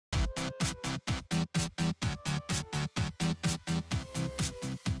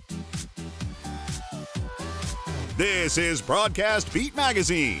This is Broadcast Beat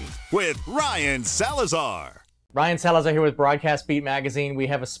Magazine with Ryan Salazar. Ryan Salazar here with Broadcast Beat Magazine. We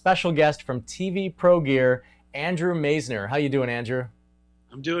have a special guest from TV Pro Gear, Andrew Maisner. How you doing, Andrew?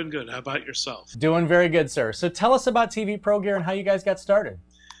 I'm doing good. How about yourself? Doing very good, sir. So tell us about TV Pro Gear and how you guys got started.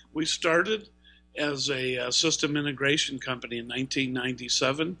 We started as a system integration company in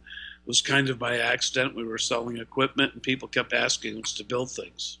 1997. It was kind of by accident. We were selling equipment and people kept asking us to build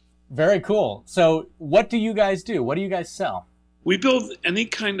things. Very cool. So what do you guys do? What do you guys sell? We build any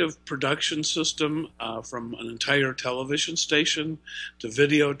kind of production system from an entire television station to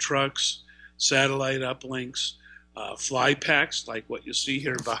video trucks, satellite uplinks, Flypacks like what you see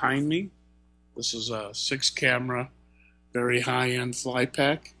here behind me. This is a 6-camera, very high-end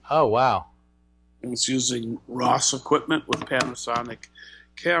Flypack. Oh, wow. And it's using Ross equipment with Panasonic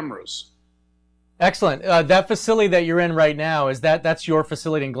cameras. Excellent. That facility that you're in right now, that's your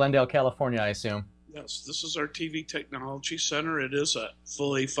facility in Glendale, California, I assume? Yes, this is our TV Technology Center. It is a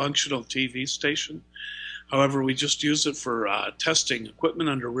fully functional TV station. However, we just use it for testing equipment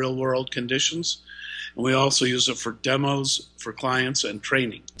under real-world conditions. And we also use it for demos for clients and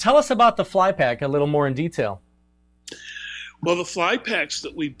training. Tell us about the Flypack a little more in detail. Well, the Flypacks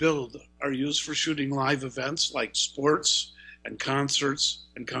that we build are used for shooting live events like sports and concerts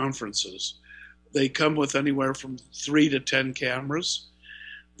and conferences. They come with anywhere from 3 to 10 cameras.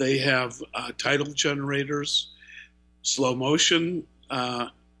 They have title generators, slow motion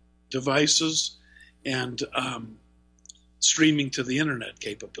devices, and streaming to the internet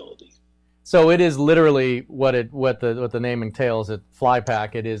capability. So it is literally what the name entails at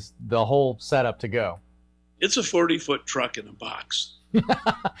Flypack. It is the whole setup to go. It's a 40-foot truck in a box.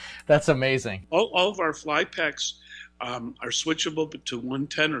 That's amazing. All of our Flypacks are switchable to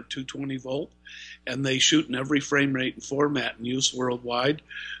 110 or 220 volt, and they shoot in every frame rate and format in use worldwide.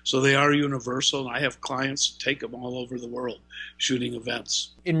 So they are universal, and I have clients that take them all over the world shooting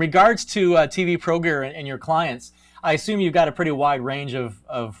events. In regards to TV Pro Gear and your clients, I assume you've got a pretty wide range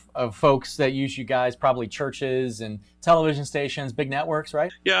of folks that use you guys, probably churches and television stations, big networks,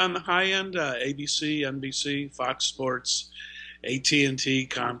 right? Yeah, on the high end, ABC, NBC, Fox Sports, AT&T,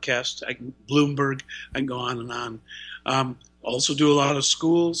 Comcast, Bloomberg, I can go on and on. Also do a lot of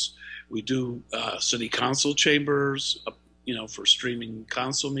schools. We do city council chambers, for streaming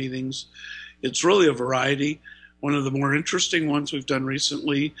council meetings. It's really a variety. One of the more interesting ones we've done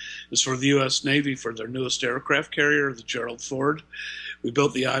recently is for the U.S. Navy for their newest aircraft carrier, the Gerald Ford. We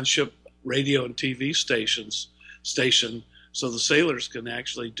built the on-ship radio and TV station so the sailors can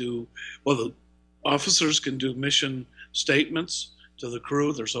actually the officers can do mission statements to the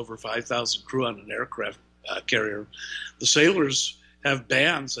crew. There's over 5,000 crew on an aircraft carrier. The sailors have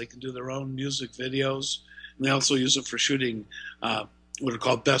bands. They can do their own music videos, and they also use it for shooting what are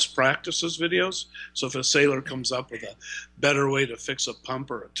called best practices videos. So if a sailor comes up with a better way to fix a pump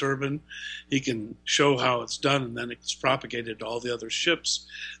or a turbine, he can show how it's done, and then it's propagated to all the other ships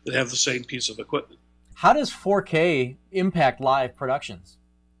that have the same piece of equipment. How does 4K impact live productions?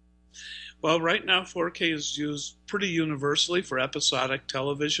 Well, right now 4K is used pretty universally for episodic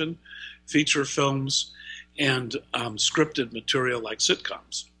television, feature films, and scripted material like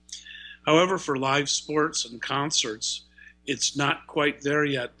sitcoms. However, for live sports and concerts, it's not quite there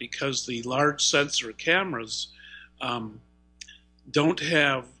yet because the large sensor cameras don't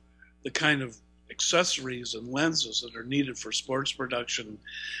have the kind of accessories and lenses that are needed for sports production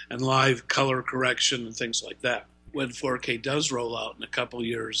and live color correction and things like that. When 4K does roll out in a couple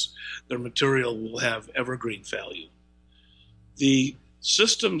years, their material will have evergreen value. The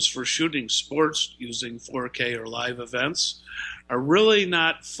systems for shooting sports using 4K or live events are really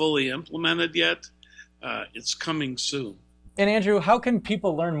not fully implemented yet. It's coming soon. And Andrew, how can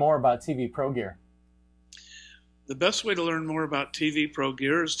people learn more about TV Pro Gear? The best way to learn more about TV Pro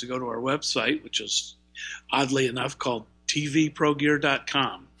Gear is to go to our website, which is oddly enough called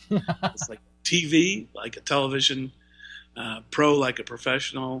tvprogear.com. It's like TV, like a television, pro like a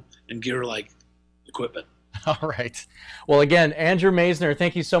professional, and gear like equipment. All right. Well, again, Andrew Maisner,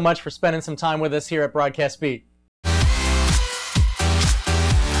 thank you so much for spending some time with us here at Broadcast Beat.